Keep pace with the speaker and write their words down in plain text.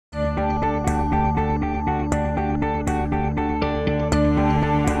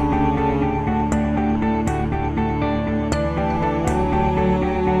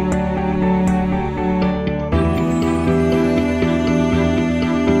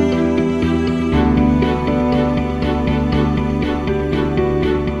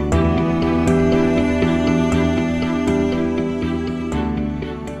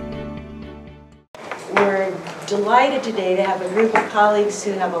today to have a group of colleagues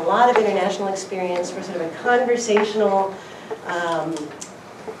who have a lot of international experience for sort of a conversational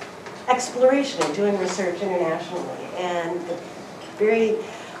exploration of doing research internationally. And very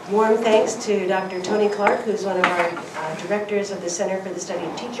warm thanks to Dr. Tony Clarke, who's one of our directors of the Center for the Study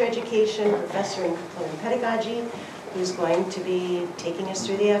of Teacher Education, professor in pedagogy, who's going to be taking us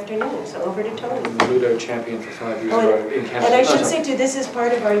through the afternoon. So over to Tony. Ludo champion for 5 years in Canada. And I should say too, this is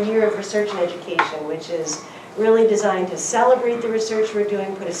part of our year of research and education, which is really designed to celebrate the research we're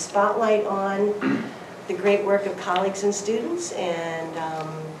doing, put a spotlight on the great work of colleagues and students, and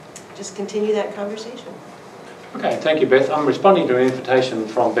just continue that conversation. Okay, thank you, Beth. I'm responding to an invitation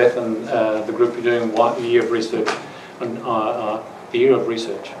from Beth and the group you're doing the year of research, the year of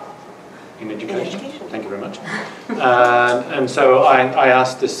research in education. Thank you very much. And so I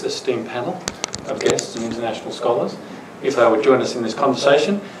asked this esteemed panel of guests and international scholars if they would join us in this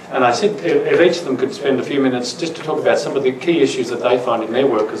conversation. And I said if each of them could spend a few minutes just to talk about some of the key issues that they find in their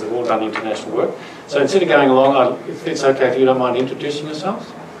work, because they've all done international work. So instead of going along, if it's okay if you don't mind introducing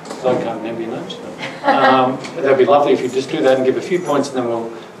yourselves. So I can't remember your names. That'd be lovely if you just do that and give a few points, and then we'll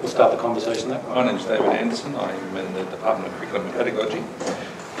start the conversation that way. My name's David Anderson. I'm in the Department of Curriculum and Pedagogy.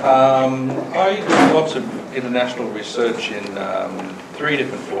 I do lots of international research in 3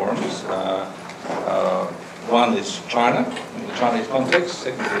 different forums. One is China, in the Chinese context,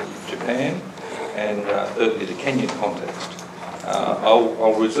 secondly Japan, and thirdly the Kenyan context.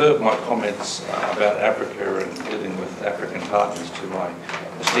 I'll reserve my comments about Africa and dealing with African partners to my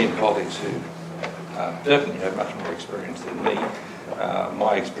esteemed colleagues who definitely have much more experience than me.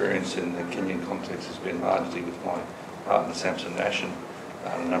 My experience in the Kenyan context has been largely with my partner Samson, Nashon,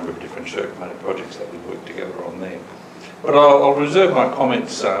 a number of different Shirk-minded projects that we've worked together on there. But I'll reserve my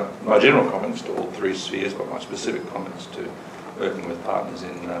comments, my general comments to all 3 spheres, but my specific comments to working with partners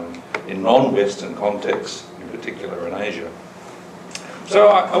in non-Western contexts, in particular in Asia. So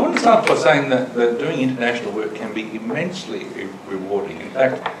I want to start by saying that doing international work can be immensely rewarding. In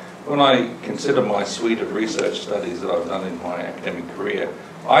fact, when I consider my suite of research studies that I've done in my academic career,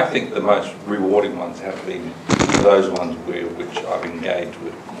 I think the most rewarding ones have been those ones which I've engaged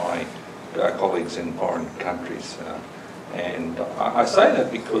with my colleagues in foreign countries. And I say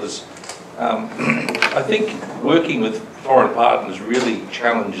that because I think working with foreign partners really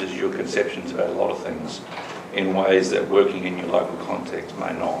challenges your conceptions about a lot of things in ways that working in your local context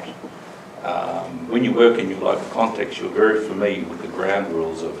may not. When you work in your local context, you're very familiar with the ground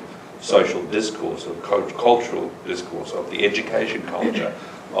rules of social discourse, of cultural discourse, of the education culture,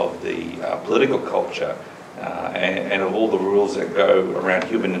 of the political culture, and of all the rules that go around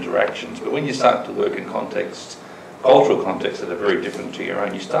human interactions. But when you start to work in contexts, cultural contexts that are very different to your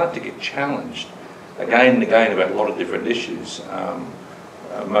own, you start to get challenged again and again about a lot of different issues.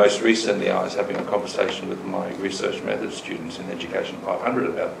 Most recently I was having a conversation with my research methods students in Education 500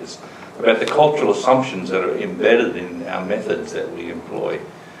 about this, about the cultural assumptions that are embedded in our methods that we employ.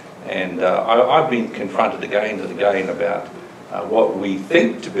 And I've been confronted again and again about what we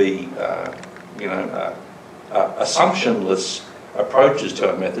think to be, assumptionless approaches to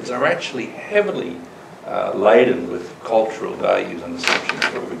our methods are actually heavily laden with cultural values and assumptions.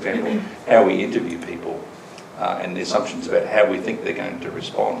 For example, how we interview people and the assumptions about how we think they're going to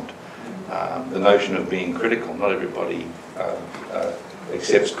respond. The notion of being critical. Not everybody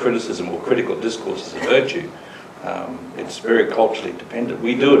accepts criticism or critical discourse as a virtue. It's very culturally dependent.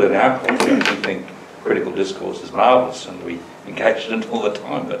 We do it in our culture. We think critical discourse is marvellous and we engage in it all the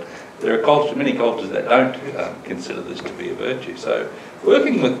time, but there are many cultures that don't consider this to be a virtue. So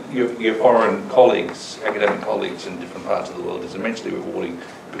working with your foreign colleagues, academic colleagues in different parts of the world is immensely rewarding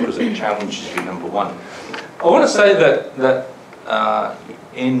because it challenges you, number one. I want to say that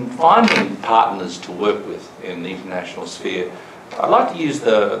in finding partners to work with in the international sphere, I'd like to use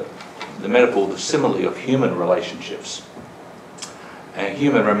the metaphor, the simile of human relationships and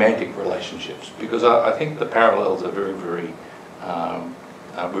human romantic relationships, because I think the parallels are very, very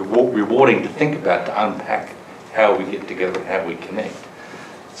rewarding to think about, to unpack how we get together and how we connect.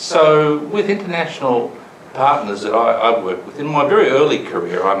 So with international partners that I work with, in my very early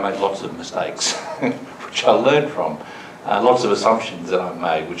career I made lots of mistakes which I learned from, lots of assumptions that I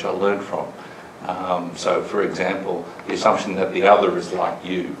made which I learned from. So for example, the assumption that the other is like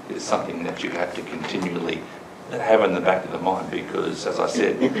you is something that you have to continually have in the back of the mind, because as I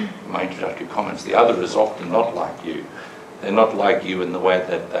said in my introductory comments, the other is often not like you. They're not like you in the way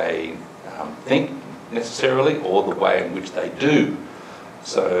that they think necessarily, or the way in which they do.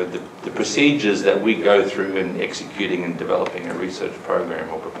 So the procedures that we go through in executing and developing a research program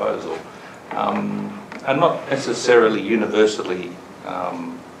or proposal are not necessarily universally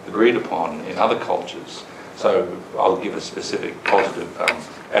agreed upon in other cultures. So I'll give a specific positive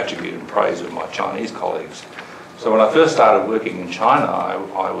attribute and praise of my Chinese colleagues. So when I first started working in China,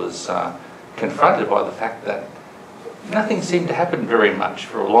 I was confronted by the fact that nothing seemed to happen very much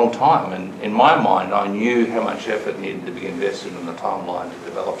for a long time. And in my mind, I knew how much effort needed to be invested in the timeline to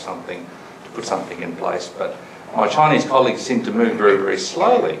develop something, to put something in place. But my Chinese colleagues seemed to move very, very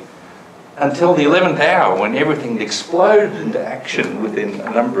slowly until the 11th hour, when everything exploded into action within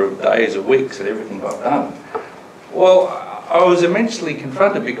a number of days or weeks and everything got done. Well, I was immensely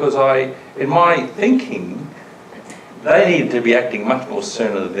confronted because in my thinking, they needed to be acting much more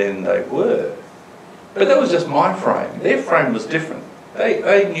sooner than they were. But that was just my frame. Their frame was different.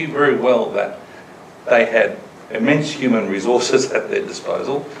 They knew very well that they had immense human resources at their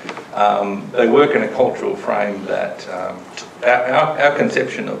disposal. They work in a cultural frame that our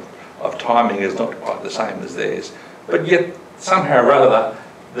conception of timing is not quite the same as theirs. But yet, somehow or other,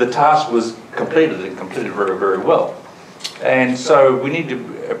 the task was completed and completed very, very well. And so we need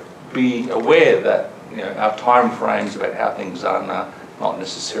to be aware that our time frames about how things are not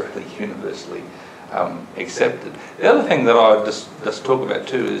necessarily universally accepted. The other thing that I just talk about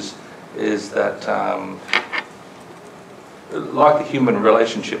too is that like the human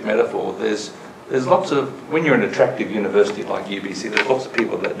relationship metaphor, there's lots of, when you're an attractive university like UBC, there's lots of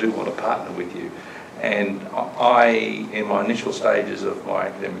people that do want to partner with you. And I, in my initial stages of my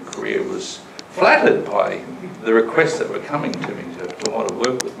academic career, was flattered by the requests that were coming to me to want to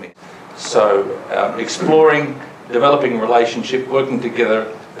work with me. So exploring, developing a relationship, working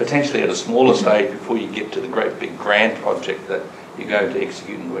together, potentially at a smaller stage before you get to the great big grand project that you're going to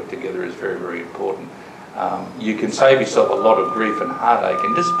execute and work together is very, very important. You can save yourself a lot of grief and heartache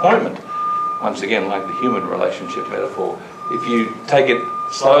and disappointment, once again, like the human relationship metaphor. If you take it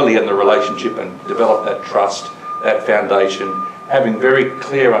slowly in the relationship and develop that trust, that foundation, having very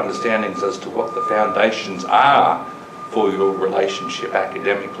clear understandings as to what the foundations are for your relationship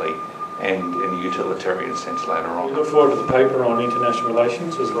academically and in a utilitarian sense later on. We look forward to the paper on international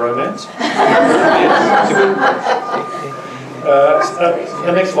relations as romance.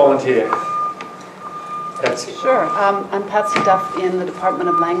 The next volunteer. Patsy. Sure. I'm Patsy Duff in the Department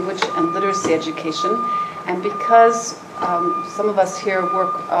of Language and Literacy Education. And because some of us here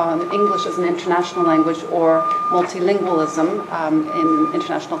work on English as an international language or multilingualism in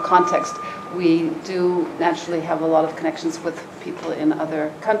international context, we do naturally have a lot of connections with people in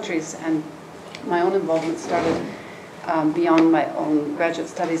other countries. And my own involvement started beyond my own graduate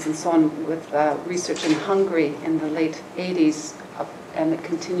studies and so on with research in Hungary in the late 80s, and it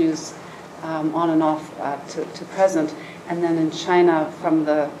continues on and off to present, and then in China from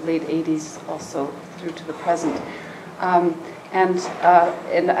the late 80s also through to the present. And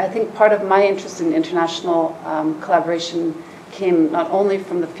I think part of my interest in international collaboration came not only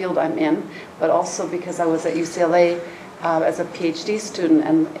from the field I'm in, but also because I was at UCLA as a PhD student,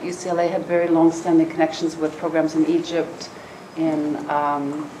 and UCLA had very long-standing connections with programs in Egypt,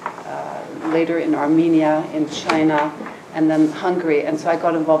 later in Armenia, in China, and then Hungary. And so I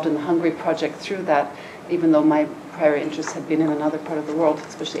got involved in the Hungary project through that, even though my prior interest had been in another part of the world,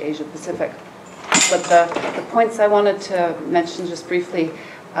 especially Asia Pacific. But the points I wanted to mention just briefly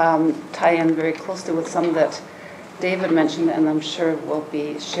tie in very closely with some that David mentioned, and I'm sure will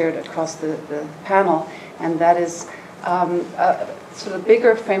be shared across the panel, and that is sort of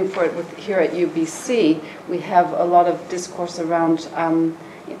bigger frame for it here at UBC. We have a lot of discourse around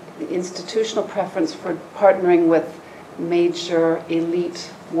institutional preference for partnering with major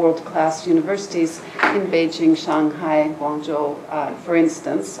elite world-class universities in Beijing, Shanghai, Guangzhou, for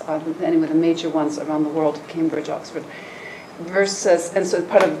instance, anyway, the major ones around the world, Cambridge, Oxford, versus, and so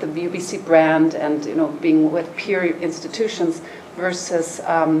part of the UBC brand and being with peer institutions versus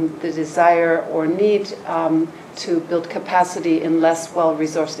the desire or need to build capacity in less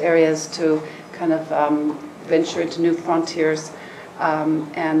well-resourced areas to kind of venture into new frontiers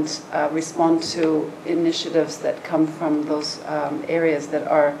and respond to initiatives that come from those areas that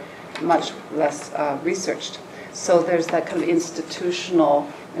are much less researched. So there's that kind of institutional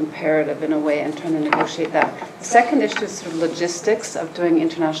imperative in a way and trying to negotiate that. The second issue is sort of logistics of doing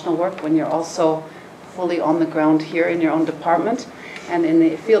international work when you're also fully on the ground here in your own department. And in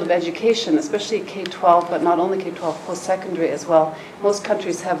the field of education, especially K-12, but not only K-12, post-secondary as well, most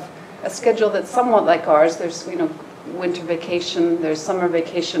countries have a schedule that's somewhat like ours. There's, winter vacation, there's summer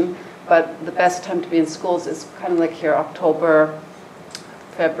vacation, but the best time to be in schools is kind of like here, October,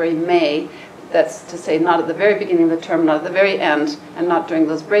 February, May. That's to say not at the very beginning of the term, not at the very end, and not during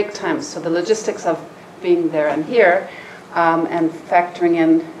those break times. So the logistics of being there and here, and factoring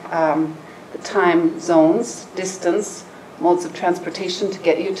in the time zones, distance, modes of transportation to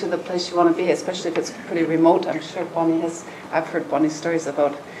get you to the place you want to be, especially if it's pretty remote. I'm sure I've heard Bonny's stories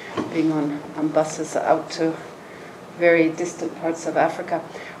about being on buses out to very distant parts of Africa.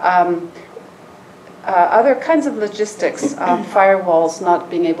 Other kinds of logistics, firewalls,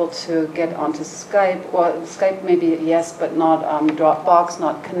 not being able to get onto Skype, well, Skype maybe yes, but not Dropbox,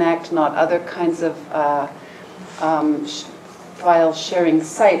 not Connect, not other kinds of file sharing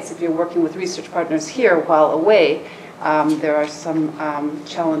sites. If you're working with research partners here while away, there are some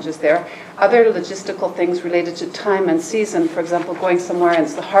challenges there. Other logistical things related to time and season, for example, going somewhere and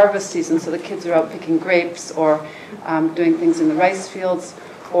it's the harvest season, so the kids are out picking grapes or doing things in the rice fields,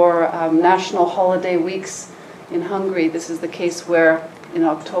 or national holiday weeks in Hungary. This is the case where in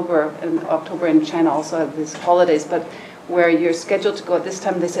October in China also have these holidays, but where you're scheduled to go at this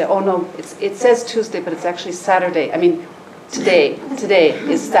time, they say, oh no, it says Tuesday, but it's actually Saturday. I mean, today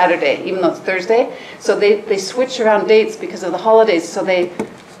is Saturday, even though it's Thursday. So they switch around dates because of the holidays, so they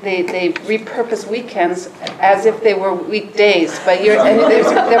repurpose weekends as if they were weekdays. But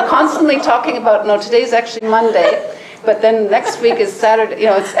they're constantly talking about, no, today's actually Monday, but then next week is Saturday,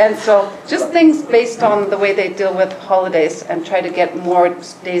 and so just things based on the way they deal with holidays and try to get more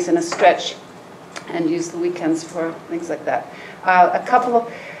days in a stretch and use the weekends for things like that.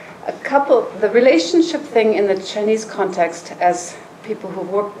 The relationship thing in the Chinese context, as people who've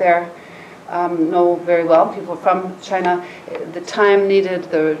worked there know very well, people from China, the time needed,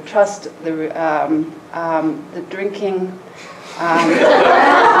 the trust, the drinking,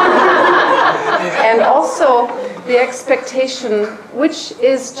 and also the expectation, which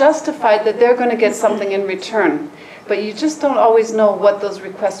is justified, that they're going to get something in return. But you just don't always know what those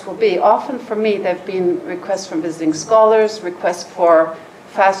requests will be. Often for me, there have been requests from visiting scholars, requests for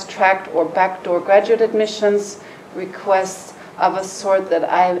fast-tracked or backdoor graduate admissions, requests of a sort that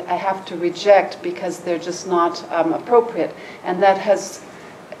I have to reject because they're just not appropriate. And that's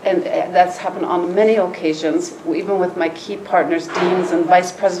happened on many occasions, even with my key partners, deans and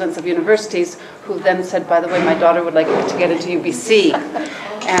vice presidents of universities, who then said, by the way, my daughter would like to get into UBC.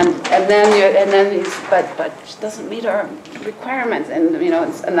 But she doesn't meet our requirements, and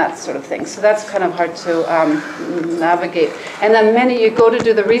that sort of thing. So that's kind of hard to navigate. And then you go to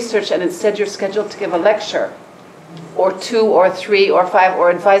do the research, and instead you're scheduled to give a lecture, or 2 or 3 or 5, or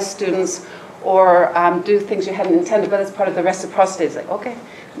advise students, or do things you hadn't intended, but it's part of the reciprocity. It's like, okay,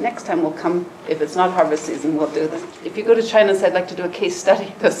 next time we'll come, if it's not harvest season, we'll do this. If you go to China and say, I'd like to do a case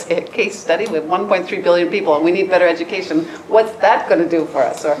study, they'll say, a case study with 1.3 billion people, and we need better education. What's that going to do for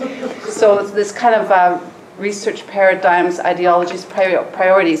us? So it's this kind of research paradigms, ideologies,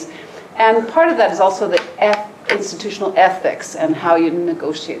 priorities. And part of that is also the institutional ethics and how you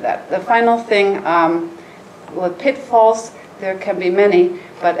negotiate that. The final thing, with pitfalls, there can be many,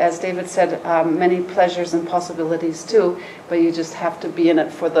 but as David said, many pleasures and possibilities too, but you just have to be in it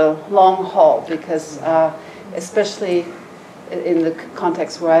for the long haul, because especially in the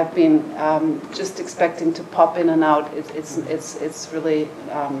context where I've been, just expecting to pop in and out, it's really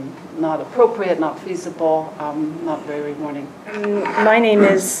not appropriate, not feasible, not very rewarding. My name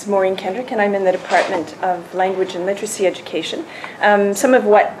is Maureen, Kendrick, and I'm in the Department of Language and Literacy Education. Some of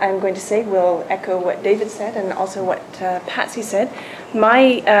what I'm going to say will echo what David said and also what Patsy said.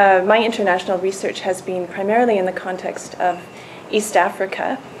 My international research has been primarily in the context of East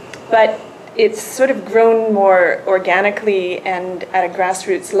Africa, but it's sort of grown more organically and at a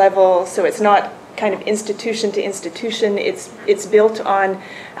grassroots level, so it's not kind of institution to institution. It's built on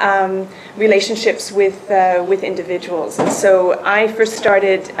relationships with individuals. And so I first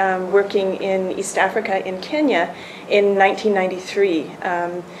started working in East Africa, in Kenya, in 1993.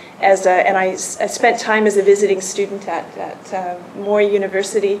 And I spent time as a visiting student at Moi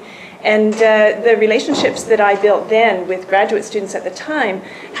University. And the relationships that I built then with graduate students at the time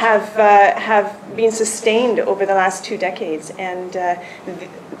have been sustained over the last 2 decades. And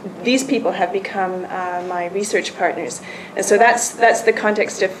these people have become my research partners. And so that's the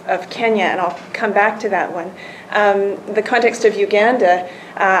context of Kenya, and I'll come back to that one. The context of Uganda,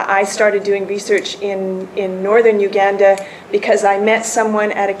 I started doing research in northern Uganda because I met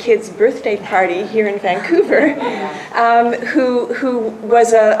someone at a kid's birthday party here in Vancouver who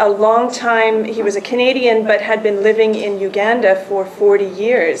was a long time, he was a Canadian but had been living in Uganda for 40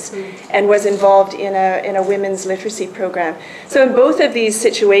 years and was involved in a women's literacy program. So in both of these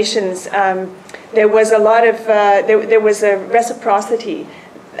situations, there was a lot of, there was a reciprocity.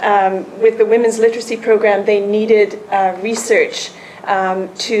 With the women's literacy program, they needed research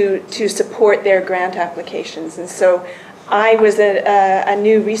to support their grant applications. And so I was a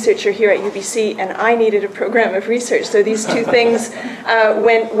new researcher here at UBC, and I needed a program of research. So these two things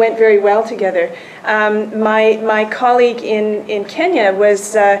went very well together. My colleague in Kenya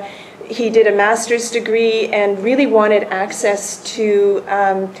was, he did a master's degree and really wanted access to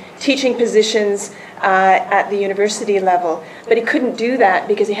teaching positions at the university level. But he couldn't do that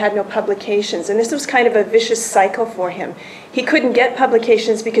because he had no publications. And this was kind of a vicious cycle for him. He couldn't get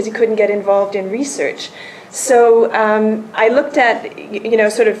publications because he couldn't get involved in research. So I looked at,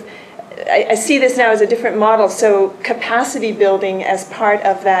 sort of, I see this now as a different model, so capacity building as part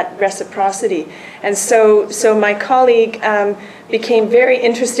of that reciprocity. And so my colleague became very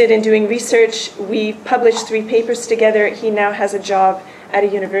interested in doing research. We published 3 papers together. He now has a job at a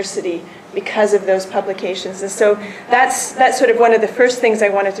university because of those publications. And so that's sort of one of the first things I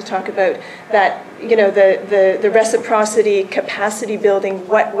wanted to talk about, that, the reciprocity, capacity building,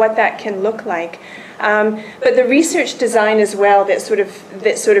 what that can look like. But the research design as well that sort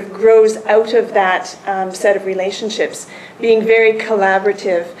of grows out of that set of relationships, being very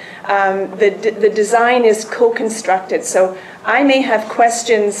collaborative. The design is co-constructed, so I may have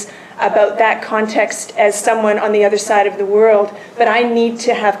questions about that context as someone on the other side of the world, but I need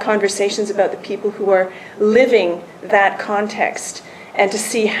to have conversations about the people who are living that context, and to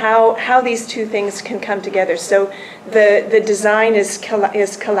see how these two things can come together. So the design is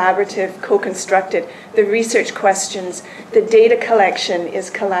collaborative, co-constructed. The research questions, the data collection is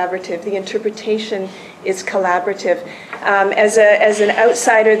collaborative. The interpretation is collaborative. As an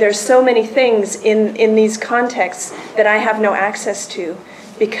outsider, there's so many things in these contexts that I have no access to,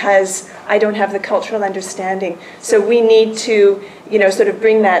 because I don't have the cultural understanding. So we need to, sort of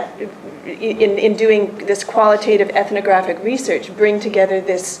bring that, in doing this qualitative ethnographic research, bring together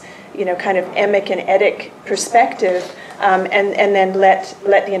this, kind of emic and etic perspective, and then let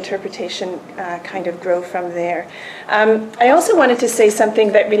the interpretation kind of grow from there. I also wanted to say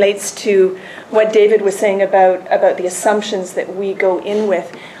something that relates to what David was saying about the assumptions that we go in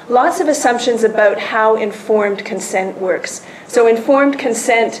with. Lots of assumptions about how informed consent works. So informed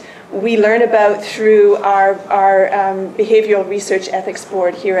consent we learn about through our Behavioral Research Ethics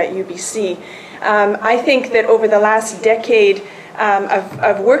Board here at UBC. I think that over the last decade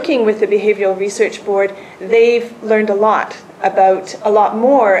of working with the Behavioral Research Board, they've learned a lot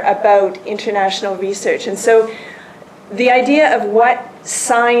more about international research. And so the idea of what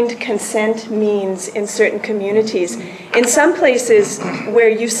signed consent means in certain communities. In some places where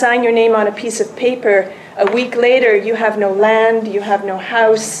you sign your name on a piece of paper, a week later you have no land, you have no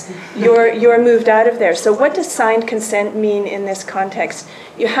house, you're moved out of there. So what does signed consent mean in this context?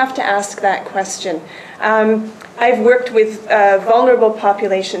 You have to ask that question. I've worked with vulnerable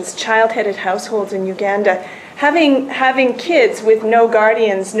populations, child-headed households in Uganda, having kids with no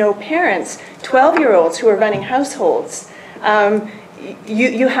guardians, no parents, 12-year-olds who are running households.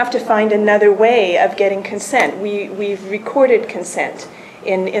 You have to find another way of getting consent. We've recorded consent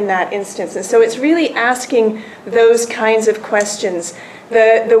in that instance. And so it's really asking those kinds of questions.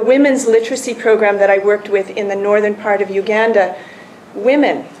 The women's literacy program that I worked with in the northern part of Uganda,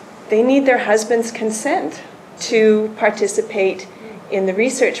 women, they need their husband's consent to participate in the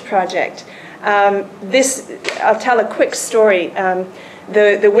research project. I'll tell a quick story.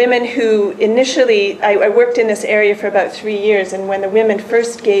 The women who initially, I worked in this area for about 3 years, and when the women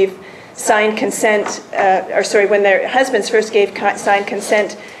first gave signed consent, when their husbands first gave signed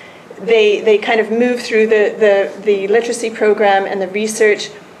consent, they kind of moved through the literacy program and the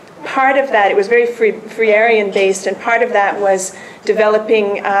research. Part of that, it was very Freerian based, and part of that was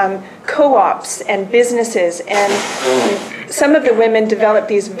developing co-ops and businesses. And some of the women developed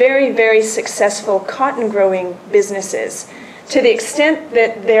these very, very successful cotton growing businesses, to the extent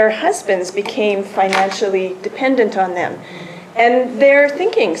that their husbands became financially dependent on them. And their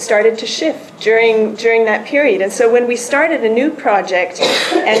thinking started to shift during that period. And so when we started a new project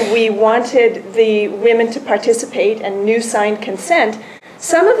and we wanted the women to participate and new signed consent,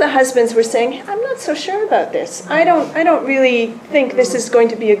 some of the husbands were saying, I'm not so sure about this. I don't really think this is going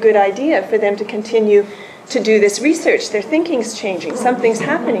to be a good idea for them to continue to do this research. Their thinking's changing. Something's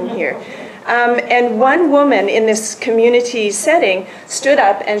happening here. And one woman in this community setting stood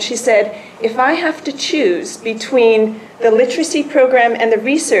up and she said, if I have to choose between the literacy program and the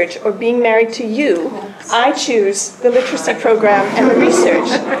research or being married to you, I choose the literacy program and the research.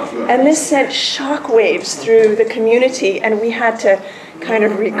 And this sent shockwaves through the community, and we had to kind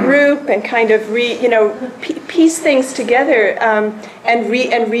of regroup and kind of piece things together and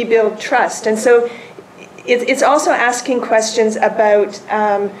rebuild trust. And so it's also asking questions about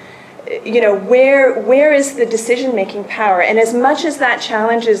where is the decision-making power? And as much as that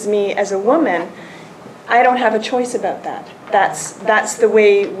challenges me as a woman, I don't have a choice about that. That's the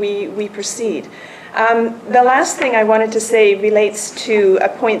way we proceed. The last thing I wanted to say relates to a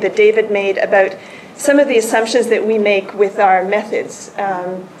point that David made about some of the assumptions that we make with our methods,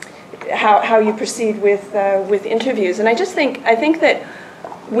 how you proceed with interviews. And I think that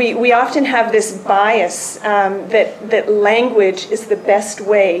we often have this bias that language is the best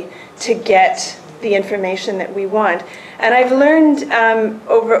way to get the information that we want. And I've learned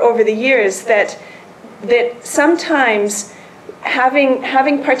over the years that sometimes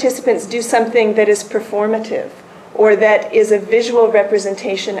having participants do something that is performative or that is a visual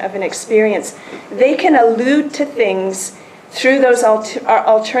representation of an experience, they can allude to things through those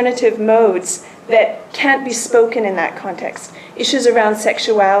alternative modes that can't be spoken in that context. Issues around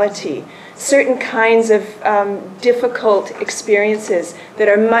sexuality, certain kinds of difficult experiences that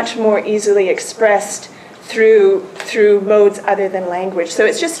are much more easily expressed through modes other than language. So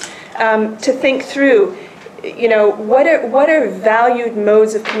it's just to think through, what are valued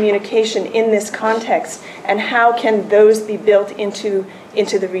modes of communication in this context, and how can those be built into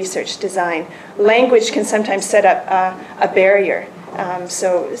the research design? Language can sometimes set up a barrier,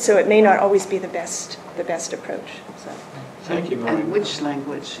 so it may not always be the best approach. So. Thank you, Maureen. And which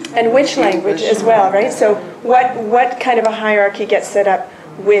language? And which language as well, right? So what kind of a hierarchy gets set up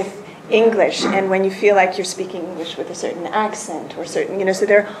with English, and when you feel like you're speaking English with a certain accent or certain, so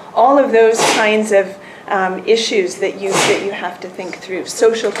there are all of those kinds of issues that you have to think through,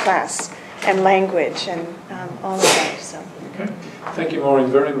 social class and language and all of that. So. Okay. Thank you, Maureen,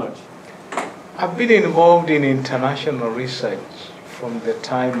 very much. I've been involved in international research from the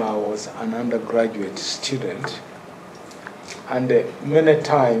time I was an undergraduate student. And many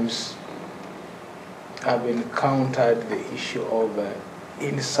times I've encountered the issue of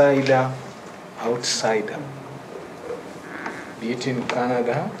insider, outsider. Be it in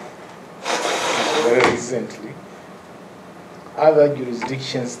Canada, very recently. Other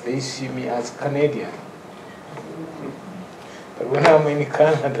jurisdictions, they see me as Canadian. But when I'm in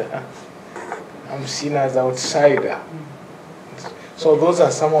Canada, I'm seen as outsider. So those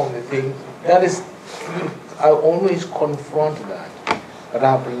are some of the things. That is, I always confront that, but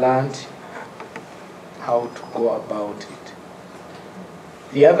I've learned how to go about it.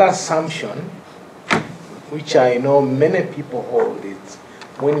 The other assumption, which I know many people hold, is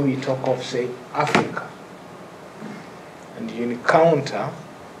when we talk of, say, Africa, and you encounter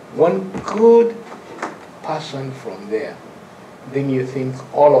one good person from there, then you think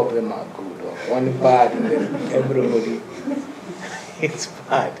all of them are good, or one bad, and then everybody is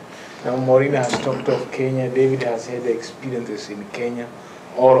bad. Now, Maureen has talked of Kenya, David has had experiences in Kenya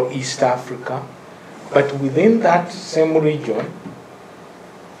or East Africa. But within that same region,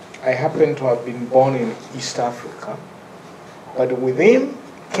 I happen to have been born in East Africa. But within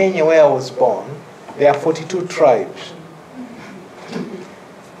Kenya, where I was born, there are 42 tribes.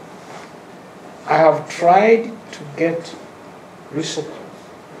 I have tried to get research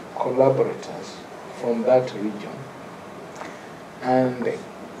collaborators from that region. And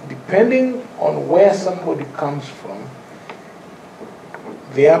depending on where somebody comes from,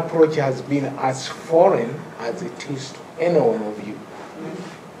 the approach has been as foreign as it is to any one of you.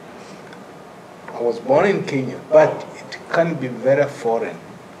 I was born in Kenya, but it can be very foreign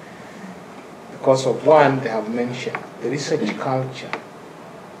because of one they have mentioned, the research culture.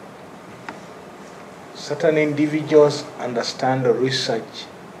 Certain individuals understand the research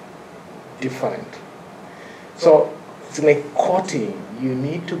differently. So it's like courting. You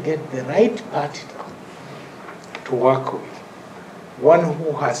need to get the right party to work with. One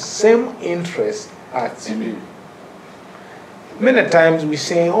who has same interest as you. Many times we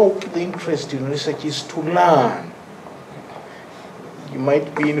say, oh, the interest in research is to learn. You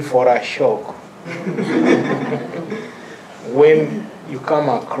might be in for a shock when you come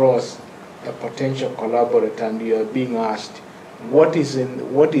across a potential collaborator and you are being asked, what is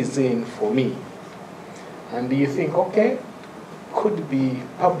in for me? And you think, okay, could be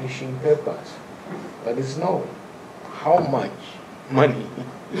publishing papers, but it's no. How much money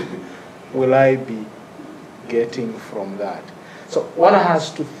will I be getting from that? So one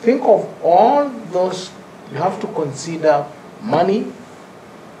has to think of all those. You have to consider money,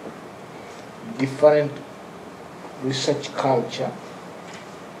 different research culture,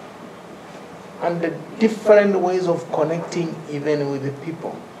 and the different ways of connecting even with the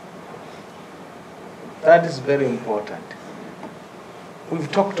people. That is very important.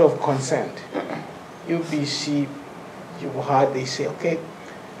 We've talked of consent. UBC, you've heard they say, okay,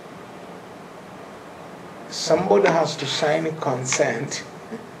 somebody has to sign a consent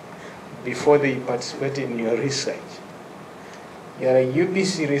before they participate in your research. You're a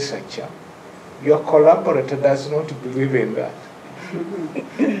UBC researcher. Your collaborator does not believe in that.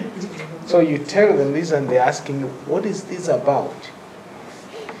 So you tell them this and they're asking you, what is this about?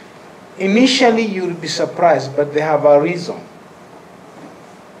 Initially you'll be surprised, but they have a reason.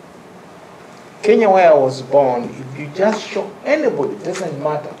 Kenya, where I was born, if you just show anybody, it doesn't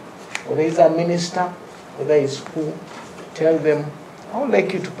matter, whether he's a minister, whether he's who, tell them, I would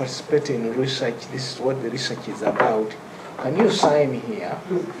like you to participate in research. This is what the research is about. Can you sign here?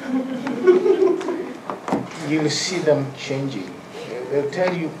 You'll see them changing. They'll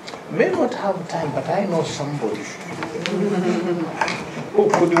tell you, may not have time, but I know somebody who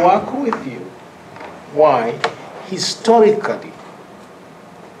could work with you. Why? Historically,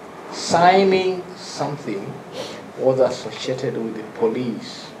 signing something was associated with the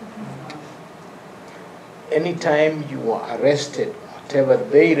police. Anytime you were arrested, whatever,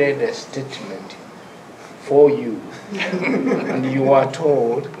 they read a statement for you, and you are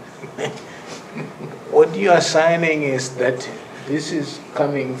told, what you are signing is that this is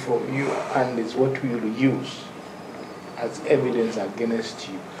coming from you and is what we will use as evidence against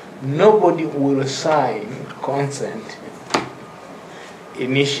you. Nobody will sign consent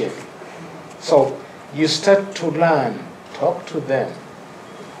initially. So you start to learn, talk to them.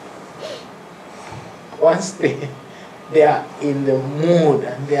 Once they are in the mood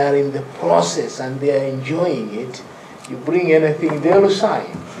and they are in the process and they are enjoying it, you bring anything, they will sign.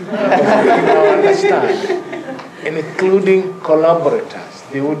 Understand? Including collaborators.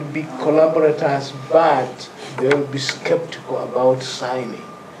 They would be collaborators, but they will be skeptical about signing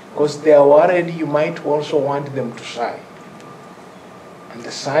because they are worried you might also want them to sign. And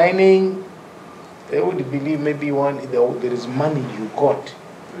the signing, they would believe maybe there is money you got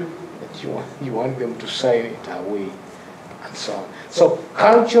that you want them to sign it away, and so on. So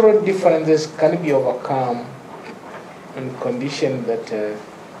cultural differences can be overcome on condition that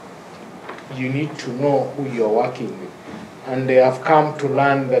you need to know who you are working with. And they have come to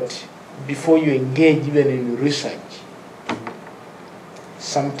learn that before you engage even in research,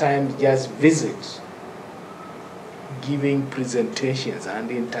 sometimes just visits, giving presentations and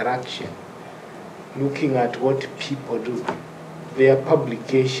interaction, looking at what people do, their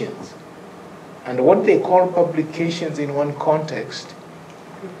publications. And what they call publications in one context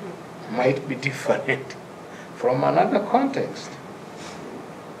might be different from another context.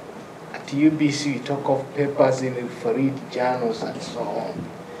 At UBC, we talk of papers in Farid journals and so on.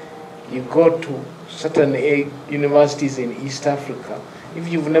 You go to certain universities in East Africa, if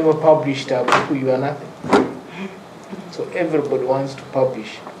you've never published a book, you are nothing. So everybody wants to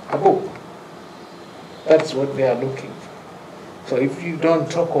publish a book. That's what they are looking for. So if you don't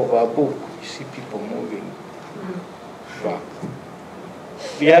talk of a book, you see people moving back.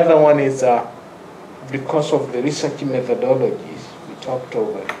 The other one is because of the research methodologies, we talked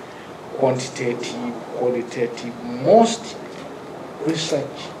over quantitative, qualitative, most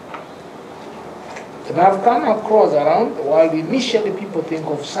research that I've come across around the world. Initially people think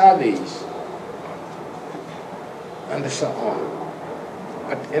of surveys and so on.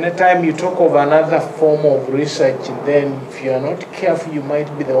 But anytime you talk of another form of research, then if you are not careful, you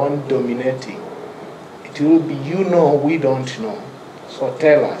might be the one dominating. It will be, you know, we don't know. So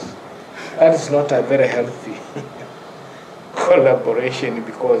tell us. That is not a very healthy collaboration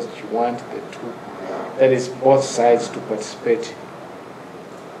because you want the two, that is both sides to participate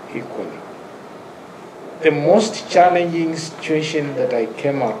equally. The most challenging situation that I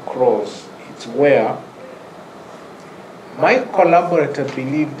came across is where my collaborator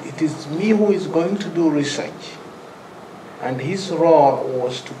believed it is me who is going to do research, and his role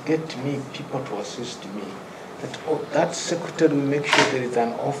was to get me people to assist me. That, oh, that secretary will make sure there is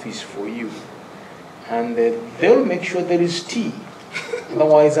an office for you, and they'll make sure there is tea.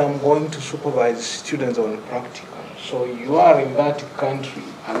 Otherwise, I'm going to supervise students on practical. So you are in that country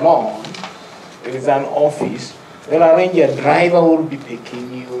alone. There is an office. They'll arrange a driver who will be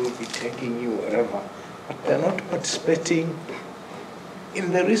picking you, will be taking you wherever. But they're not participating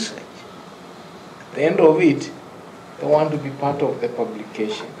in the research. At the end of it, they want to be part of the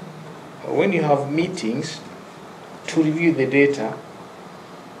publication. But when you have meetings to review the data,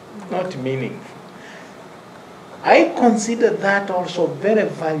 not meaningful. I consider that also very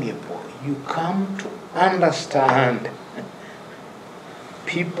valuable. You come to understand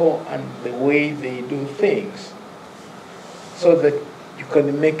people and the way they do things so that you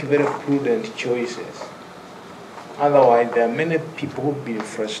can make very prudent choices. Otherwise, there are many people who've been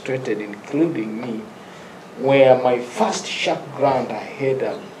frustrated, including me, where my first sharp grant I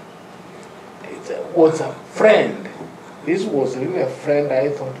had was a friend. This was really a friend I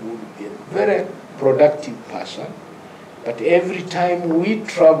thought would be a very productive person. But every time we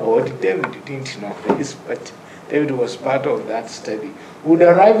traveled, David didn't know this, but David was part of that study, would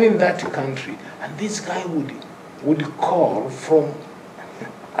arrive in that country, and this guy would call from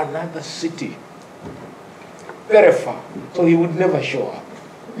another city, very far, so he would never show up.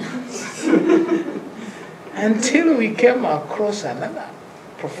 Until we came across another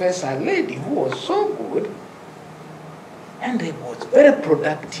professor lady who was so good, and it was very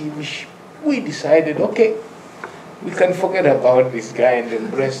productive. We decided, okay, we can forget about this guy and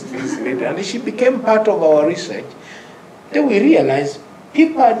embrace this lady. And she became part of our research. Then we realized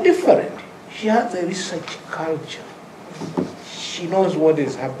people are different. She has a research culture. She knows what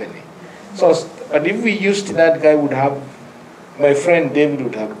is happening. So, but if we used that guy, would have, my friend David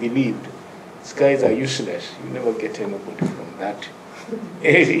would have believed, these guys are useless. You never get anybody from that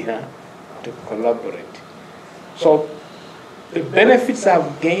area to collaborate. So the benefits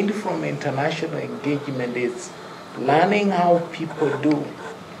I've gained from international engagement is learning how people do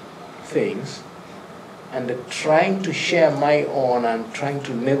things and trying to share my own and trying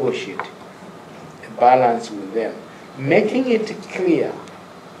to negotiate a balance with them. Making it clear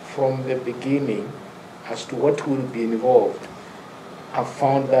from the beginning as to what will be involved, I've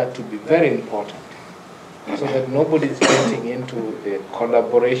found that to be very important, so that nobody's getting into the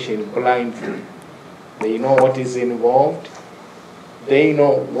collaboration blindly. They know what is involved, they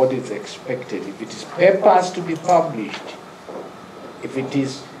know what is expected. If it is papers to be published, if it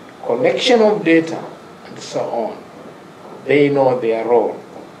is collection of data, and so on, they know their role.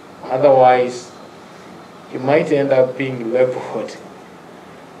 Otherwise, you might end up being labeled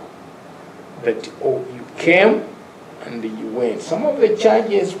that, oh, you came and you went. Some of the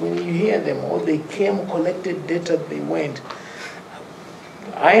charges, when you hear them, oh, they came, collected data, they went.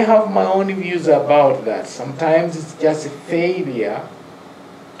 I have my own views about that. Sometimes it's just a failure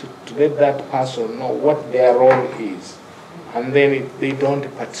to let that person know what their role is. And then if they don't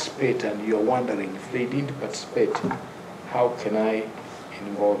participate and you're wondering, if they didn't participate, how can I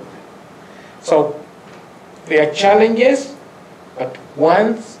involve them? So there are challenges, but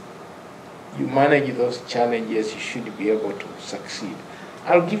once you manage those challenges, you should be able to succeed.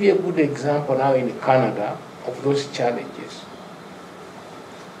 I'll give you a good example now in Canada of those challenges.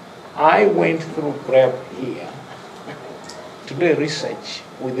 I went through prep here to do research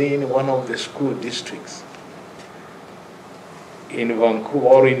within one of the school districts in Vancouver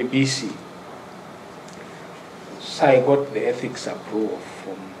or in BC. So I got the ethics approval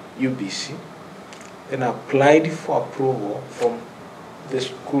from UBC, then applied for approval from the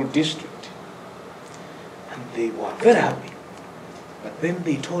school district. And they were very happy. But then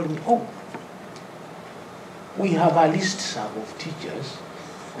they told me, oh, we have a listserv of teachers.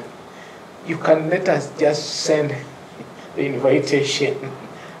 You can let us just send the invitation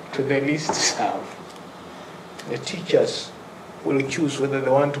to the listserv. The teachers will choose whether they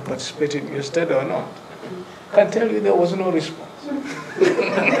want to participate in your study or not. I can tell you there was no response.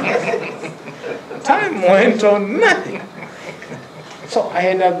 Time went on, nothing. So I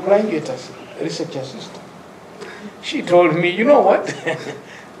had a graduate research assistant. She told me, you know what,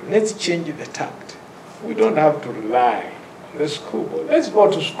 let's change the tact. We don't have to rely on the school board. Let's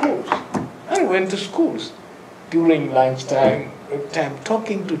go to schools. I went to schools during lunchtime,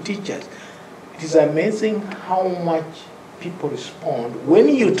 talking to teachers. It is amazing how much people respond when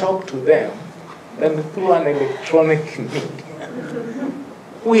you talk to them than through an electronic media.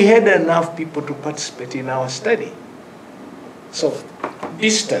 We had enough people to participate in our study. So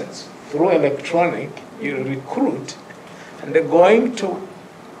distance, through electronic, you recruit, and they're going to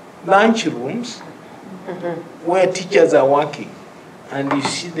lunch rooms where teachers are working, and you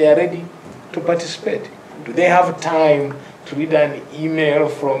see they're ready to participate. Do they have time to read an email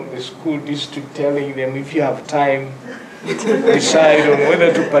from the school district telling them, if you have time, decide on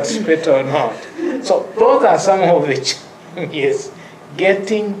whether to participate or not? So those are some of the challenges.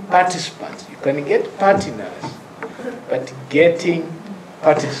 Getting participants. You can get partners, but getting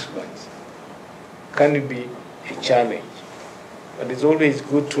participants can be a challenge. But it's always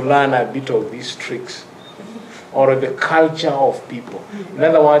good to learn a bit of these tricks or the culture of people. In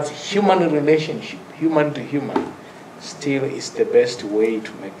other words, human relationship, human to human, still is the best way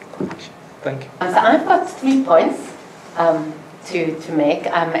to make a connection. Thank you. So I've got 3 points to make,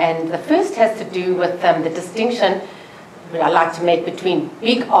 and the first has to do with the distinction I like to make between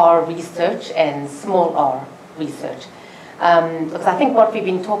big R research and small r research. Because I think what we've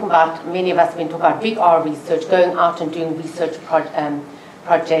been talking about, many of us have been talking about big R research, going out and doing research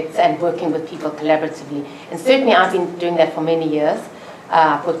projects and working with people collaboratively. And certainly I've been doing that for many years.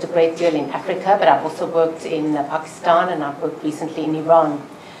 I've worked a great deal in Africa, but I've also worked in Pakistan, and I've worked recently in Iran.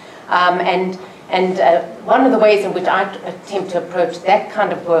 And And one of the ways in which I attempt to approach that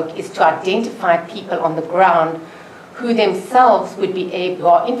kind of work is to identify people on the ground who themselves would be able, who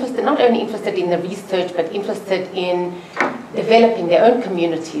are interested, not only interested in the research, but interested in developing their own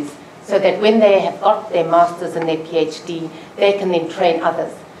communities, so that when they have got their master's and their PhD, they can then train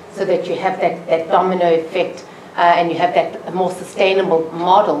others, so that you have that domino effect and you have that more sustainable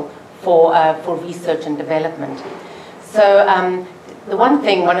model for research and development. So the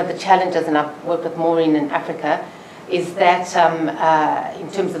one of the challenges, and I've worked with Maureen in Africa, is that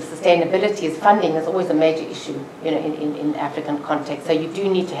in terms of sustainability, is funding is always a major issue, in African context. So you do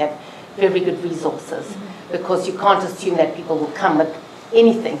need to have very good resources, because you can't assume that people will come with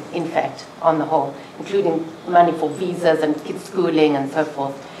anything, in fact, on the whole, including money for visas and kids schooling and so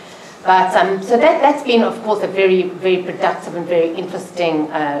forth. But so that's been, of course, a very, very productive and very interesting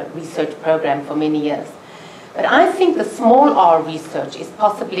research program for many years. But I think the small R research is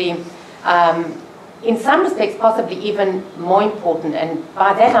possibly, in some respects, possibly even more important. And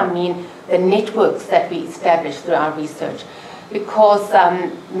by that I mean the networks that we establish through our research. Because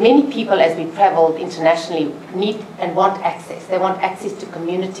many people, as we traveled internationally, need and want access. They want access to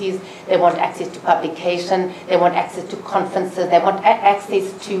communities, they want access to publication, they want access to conferences, they want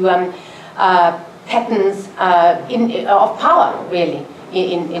access to patterns of power, really,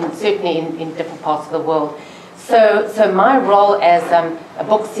 certainly in different parts of the world. So my role as a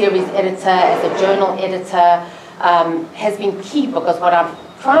book series editor, as a journal editor, has been key, because what I've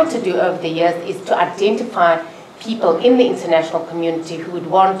tried to do over the years is to identify people in the international community who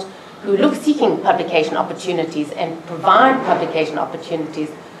look seeking publication opportunities and provide publication opportunities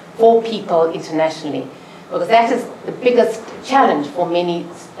for people internationally, because that is the biggest challenge for many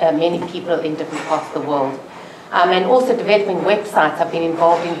people in different parts of the world. And also developing websites. I've been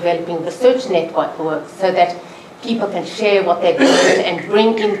involved in developing research networks so that people can share what they've learned and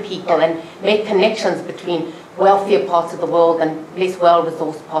bring in people and make connections between wealthier parts of the world and less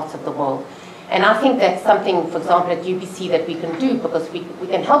well-resourced parts of the world. And I think that's something, for example, at UBC that we can do, because we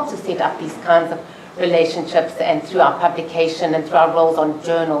can help to set up these kinds of relationships, and through our publication and through our roles on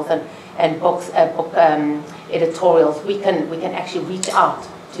journals and book editorials, we can actually reach out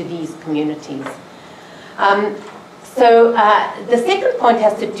to these communities. So the second point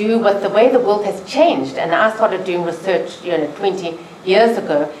has to do with the way the world has changed. And I started doing research 20 years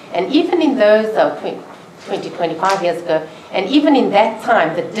ago, and even in those, 25 years ago, and even in that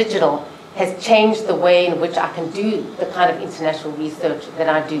time, the digital has changed the way in which I can do the kind of international research that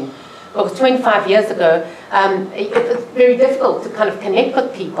I do. Because 25 years ago, it was very difficult to kind of connect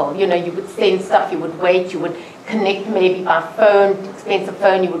with people. You would send stuff, you would wait, you would connect maybe by phone, expensive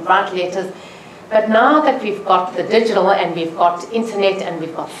phone, you would write letters. But now that we've got the digital and we've got internet and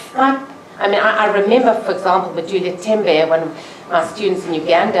we've got Skype, I remember, for example, with Juliet Tembe, one of my students in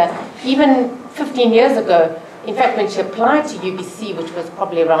Uganda, even 15 years ago, in fact, when she applied to UBC, which was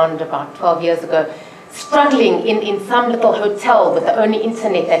probably around about 12 years ago, struggling in some little hotel with the only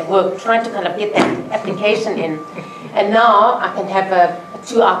internet that worked, trying to kind of get that application in. And now I can have a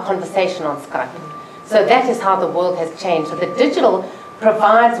 2-hour conversation on Skype. So that is how the world has changed. So the digital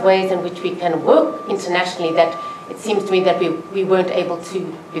provides ways in which we can work internationally that it seems to me that we weren't able to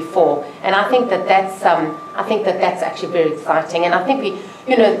before. And I think that that's actually very exciting. And I think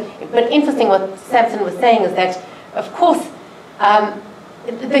but interesting what Samson was saying is that, of course,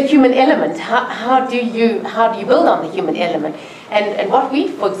 the human element, how do you build on the human element? And what we,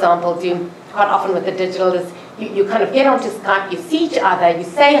 for example, do quite often with the digital is you kind of get onto Skype, you see each other, you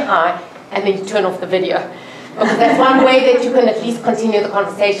say hi, and then you turn off the video. Because that's one way that you can at least continue the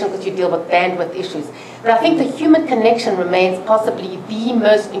conversation, because you deal with bandwidth issues. But I think the human connection remains possibly the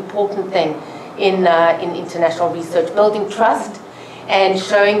most important thing in international research, building trust and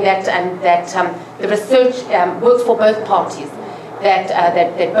showing that the research works for both parties,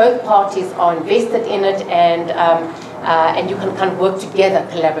 that both parties are invested in it, and you can kind of work together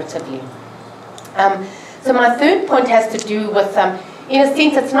collaboratively. So my third point has to do with, in a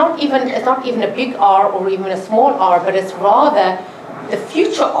sense, it's not even a big R or even a small r, but it's rather the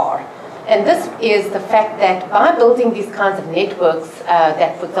future R. And this is the fact that by building these kinds of networks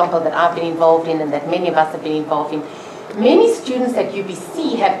that, for example, that I've been involved in and that many of us have been involved in, many students at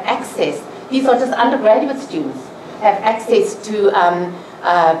UBC have access, these are just undergraduate students, have access to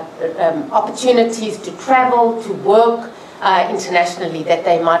opportunities to travel, to work internationally that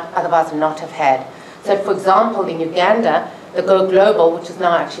they might otherwise not have had. So, for example, in Uganda, the Go Global, which is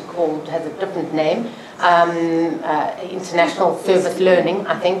now actually has a different name, International Service Learning,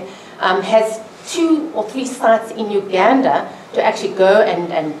 I think, has 2 or 3 sites in Uganda to actually go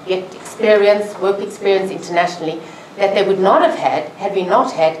and get experience, work experience internationally. that they would not have had we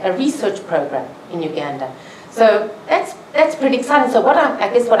not had a research program in Uganda. So that's pretty exciting. So I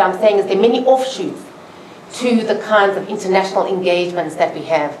guess what I'm saying is there are many offshoots to the kinds of international engagements that we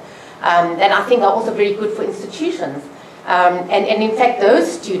have that I think are also very good for institutions. And in fact,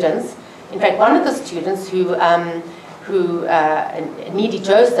 those students, in fact, one of the students Needy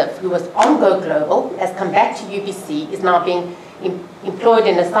Joseph, who was on Go Global, has come back to UBC, is now being employed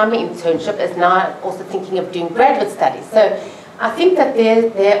in a summer internship, is now also thinking of doing graduate studies. So I think that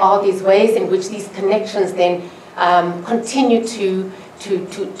there are these ways in which these connections then continue to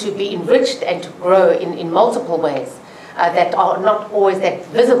be enriched and to grow in multiple ways that are not always that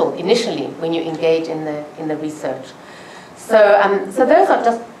visible initially when you engage in the research. So those are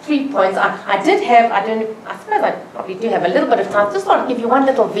just 3 points. I suppose I probably do have a little bit of time. Just want to give you one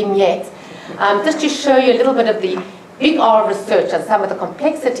little vignette, just to show you a little bit of the big R research and some of the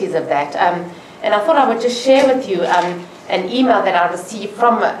complexities of that. And I thought I would just share with you an email that I received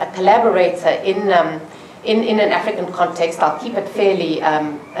from a collaborator in an African context. I'll keep it fairly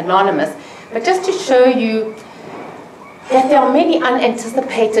anonymous, but just to show you that there are many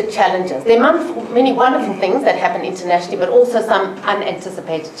unanticipated challenges. There are many wonderful things that happen internationally, but also some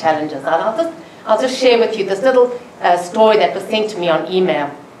unanticipated challenges. And I'll just share with you this little story that was sent to me on email.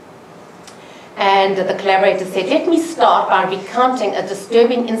 And the collaborator said, "Let me start by recounting a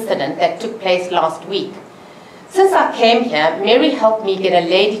disturbing incident that took place last week. Since I came here, Mary helped me get a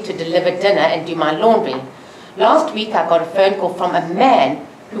lady to deliver dinner and do my laundry. Last week I got a phone call from a man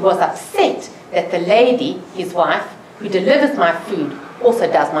who was upset that the lady, his wife, who delivers my food, also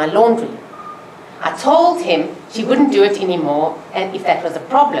does my laundry. I told him she wouldn't do it anymore and if that was a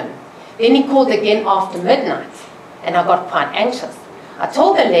problem. Then he called again after midnight and I got quite anxious. I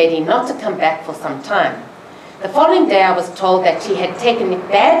told the lady not to come back for some time. The following day I was told that she had taken it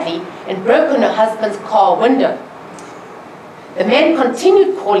badly and broken her husband's car window. The man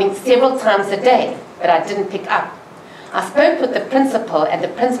continued calling several times a day, but I didn't pick up. I spoke with the principal and the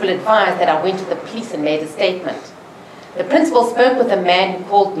principal advised that I went to the police and made a statement. The principal spoke with the man who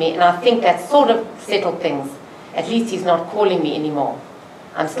called me and I think that sort of settled things. At least he's not calling me anymore.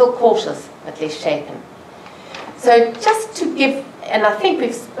 I'm still cautious, but less shaken." So just to give, and I think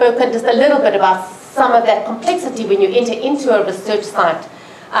we've spoken just a little bit about some of that complexity when you enter into a research site.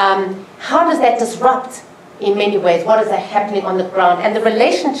 How does that disrupt in many ways what is happening on the ground and the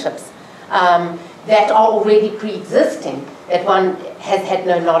relationships that are already pre-existing that one has had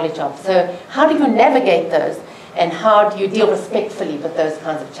no knowledge of. So how do you navigate those and how do you deal respectfully with those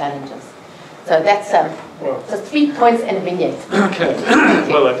kinds of challenges? So that's just 3 points and a vignette. Okay.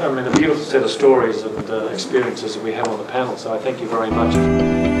 Well, I mean, a beautiful set of stories and experiences that we have on the panel, so I thank you very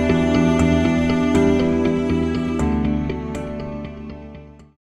much.